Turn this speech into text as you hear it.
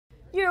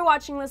You're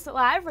watching List It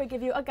Live, where we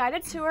give you a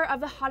guided tour of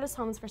the hottest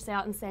homes for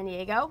sale in San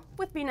Diego.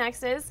 With me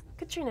next is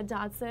Katrina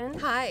Dodson.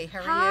 Hi, how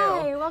are you?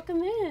 Hi,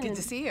 welcome in. Good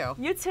to see you.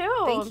 You too.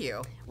 Thank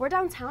you. We're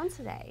downtown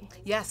today.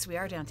 Yes, we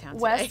are downtown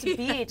today. West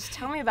Beech.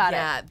 Tell me about it.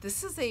 Yeah,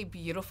 this is a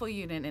beautiful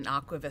unit in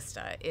Aqua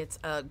Vista. It's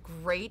a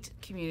great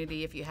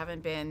community. If you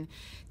haven't been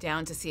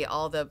down to see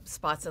all the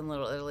spots in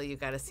Little Italy, you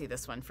got to see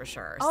this one for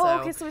sure. Oh,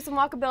 okay, so we have some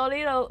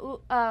walkability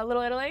to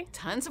Little Italy?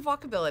 Tons of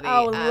walkability.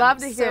 Oh, love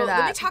to hear that.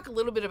 Let me talk a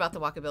little bit about the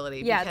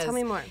walkability. Yeah, because tell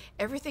me more.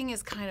 Everything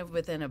is kind of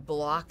within a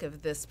block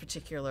of this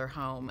particular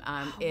home.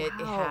 It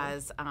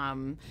has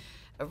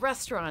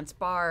restaurants,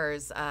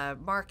 bars,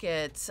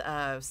 markets,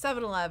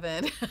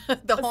 7-Eleven,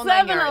 the whole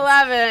 9 yards.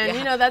 7-Eleven, Yeah.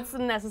 you know, that's the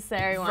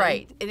necessary one.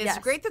 Right, and it's Yes.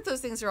 great that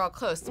those things are all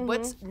close.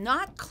 What's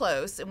not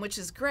close, and which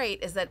is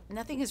great, is that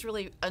nothing is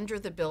really under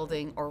the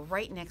building or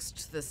right next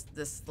to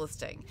this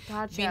listing.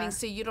 Gotcha. Meaning,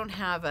 so you don't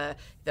have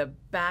the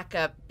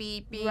backup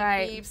beep, beep,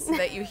 Right. beeps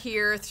that you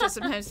hear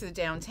sometimes through the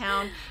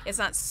downtown. It's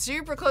not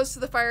super close to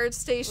the fire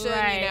station,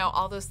 Right. you know,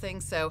 all those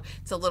things. So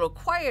it's a little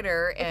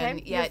quieter, and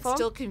Okay, yeah, beautiful. it's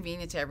still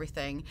convenient to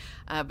everything,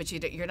 but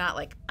you're not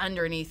like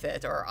underneath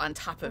it or on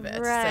top of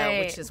it, Right. so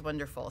which is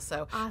wonderful.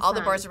 So all the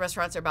Awesome. bars and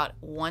restaurants are about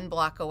 1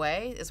 block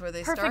away is where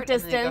they Perfect start,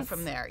 distance. and then they go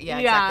from there. Yeah,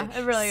 Yeah,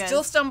 exactly. it really is.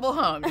 Still stumble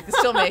home. You can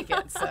still make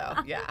it. So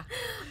yeah,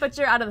 But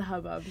you're out of the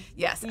hubbub.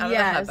 yes, out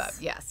Yes. of the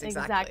hubbub. Yes,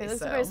 exactly. There's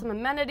So, some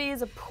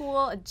amenities, a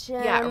pool, a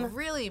gym. yeah,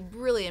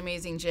 really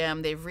amazing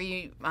gym. They've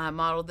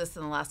remodeled this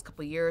in the last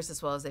couple of years,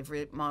 as well as they've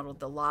remodeled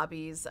the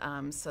lobbies.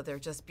 So they're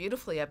just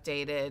beautifully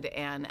updated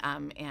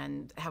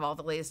and have all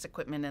the latest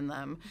equipment in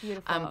them.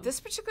 Beautiful. This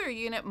particular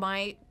unit,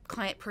 my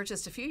client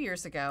purchased a few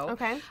years ago.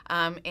 Okay.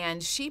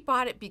 And she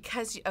bought it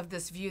because of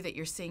this view that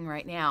you're seeing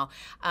right now.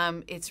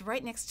 It's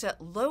right next to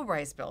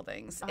low-rise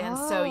buildings, and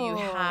so you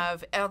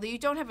have, although you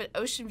don't have an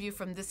ocean view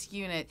from this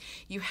unit,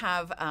 you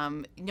have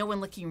no one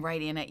looking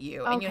right in at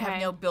you, and you have Okay.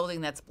 no building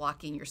that's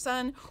blocking your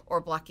sun or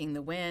blocking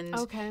the wind.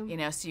 Okay. You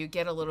know, so you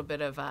get a little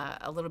bit of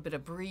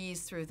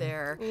breeze through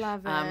there.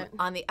 Love it.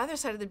 On the other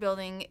side of the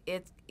building,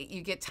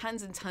 you get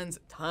tons and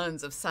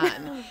tons of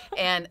sun,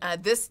 and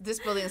this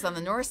building is on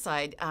the north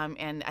side,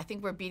 and I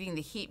think we're beating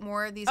the heat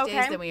more these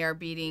days than we are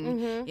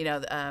beating, you know,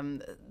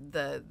 the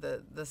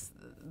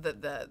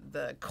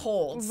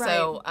cold. Right.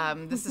 So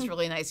this is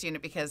really nice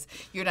unit because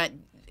you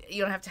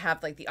don't have to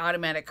have like the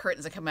automatic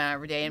curtains that come out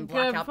every day and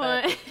block Good out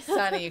point. the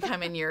sun, and you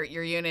come in your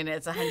unit and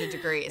it's 100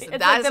 degrees. It's That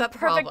like is the not the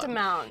perfect problem.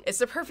 amount. It's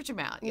the perfect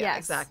amount. Yeah, Yes.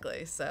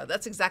 exactly. So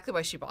that's exactly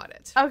why she bought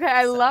it. Okay,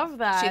 I love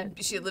that.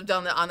 She lived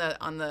on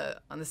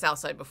the south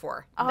side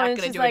before. Oh, Not and going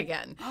to she's do like, it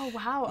again. Oh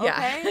wow.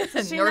 Yeah. Okay.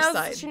 So she North knows.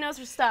 side. She knows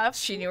her stuff.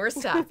 She knew her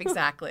stuff,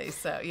 exactly.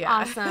 So yeah.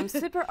 Awesome.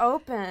 Super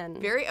open.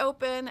 Very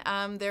open.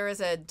 There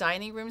is a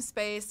dining room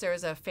space. There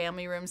is a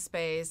family room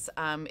space.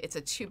 It's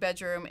a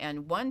 2-bedroom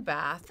and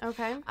 1-bath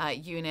Okay.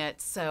 unit.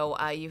 So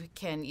you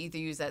can either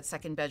use that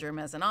second bedroom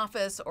as an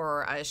office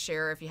or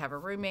share if you have a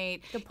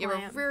roommate. Good You have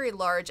plan. a very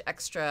large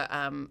extra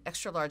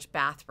large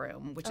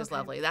bathroom, which is Okay.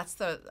 lovely. That's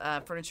the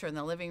furniture in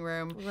the living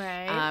room.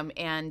 Right.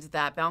 And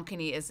that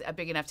balcony is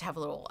big enough to have a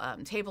little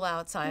table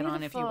outside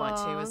on if you want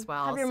to as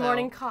well. Have your So,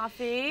 morning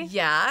coffee.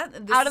 Yeah.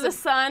 this Out is of the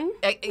sun.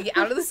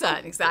 Out of the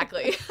sun,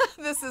 exactly.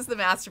 This is the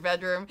master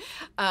bedroom.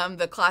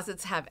 The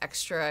closets have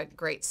extra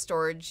great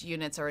storage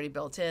units already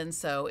built in.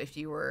 So if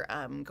you were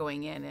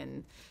going in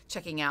and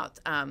checking out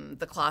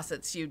the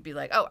closets, you'd be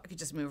like, oh, I could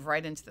just move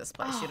right into this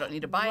place. You don't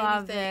need to buy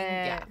love anything.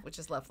 it. Yeah, which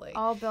is lovely.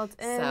 All built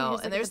in. So, Here's, and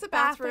like, there's the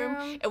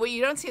bathroom. And what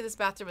you don't see in this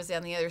bathroom is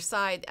on the other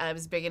side.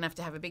 It's big enough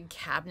to have a big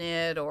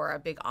cabinet or a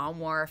big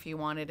armoire if you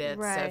wanted it.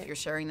 So Right. if you're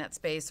sharing that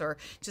space or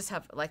just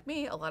have, like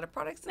me, a lot of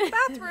products in the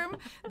bathroom,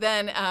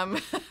 then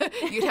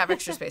you'd have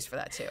extra space for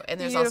that too. And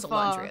there's also Beautiful.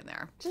 laundry in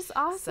there. Just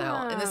awesome. So,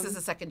 and this is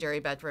a secondary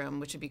bedroom,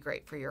 which would be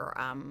great for your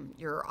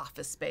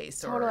office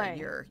space or Totally.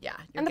 your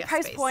And the guest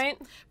price space.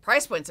 point.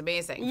 Price point's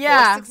amazing.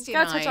 Yeah, $469.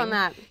 gotta touch on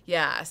that.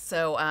 Yeah,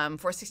 so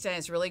 $469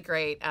 is really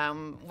great.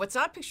 What's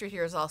not pictured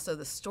here is also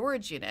the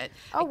storage unit.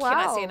 Oh, I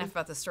cannot say wow. enough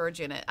about the storage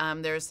unit.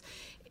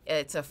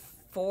 It's a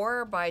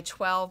 4 by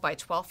 12 by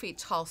 12 feet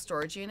tall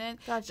storage unit.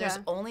 Gotcha. There's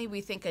only,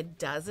 we think, a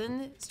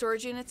dozen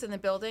storage units in the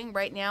building.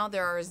 Right now,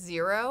 there are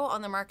 0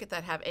 on the market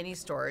that have any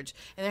storage,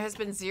 and there has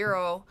been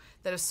 0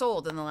 that have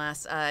sold in the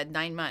last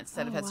 9 months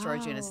that have had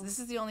storage units. wow. This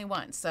is the only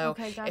one. So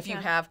Okay, if you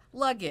gotcha. have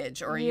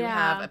luggage or you Yeah.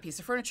 have a piece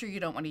of furniture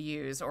you don't want to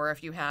use, or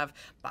if you have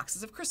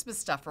boxes of Christmas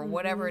stuff or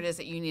whatever it is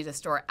that you need to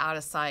store out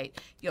of sight,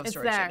 you have a It's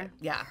storage there. unit.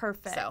 Yeah.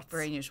 Perfect. So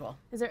very unusual.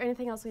 Is there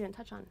anything else we didn't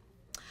touch on?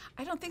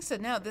 I don't think so.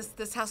 No,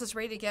 this house is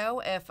ready to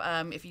go.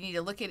 If you need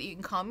to look at it, you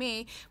can call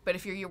me. But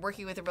if you're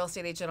working with a real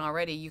estate agent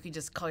already, you can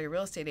just call your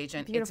real estate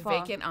agent. Beautiful.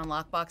 It's vacant on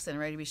lockbox and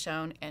ready to be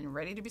shown and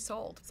ready to be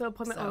sold. So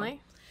appointment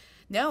only?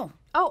 No,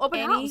 Oh, open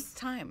house.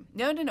 Anytime.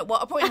 No. Well,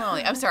 appointment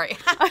only. I'm sorry.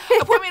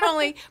 Appointment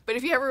only. But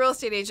if you have a real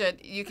estate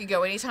agent, you can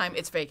go anytime.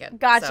 It's vacant.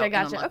 Gotcha. So,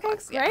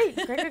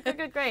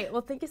 Okay, great.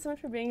 Well, thank you so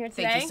much for being here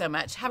today. Thank you so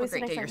much. Have a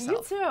great day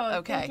yourself. You too.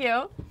 Okay. Thank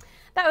you.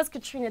 That was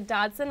Katrina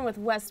Dodson with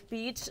West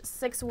Beech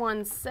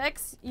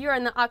 616. You're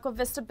in the Aqua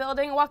Vista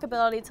building,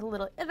 walkability to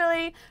Little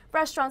Italy,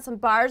 restaurants and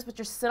bars, but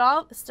you're still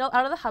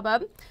out of the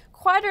hubbub.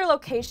 Quieter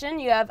location,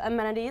 you have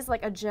amenities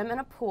like a gym and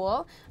a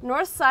pool.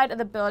 North side of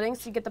the building,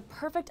 so you get the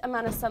perfect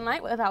amount of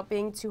sunlight without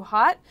being too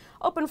hot.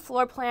 Open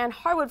floor plan,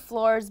 hardwood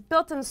floors,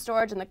 built-in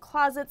storage in the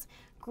closets.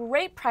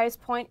 Great price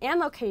point and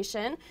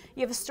location.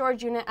 You have a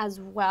storage unit as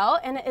well,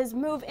 and it is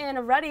move-in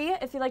ready.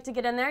 If you'd like to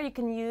get in there, you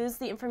can use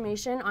the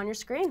information on your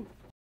screen.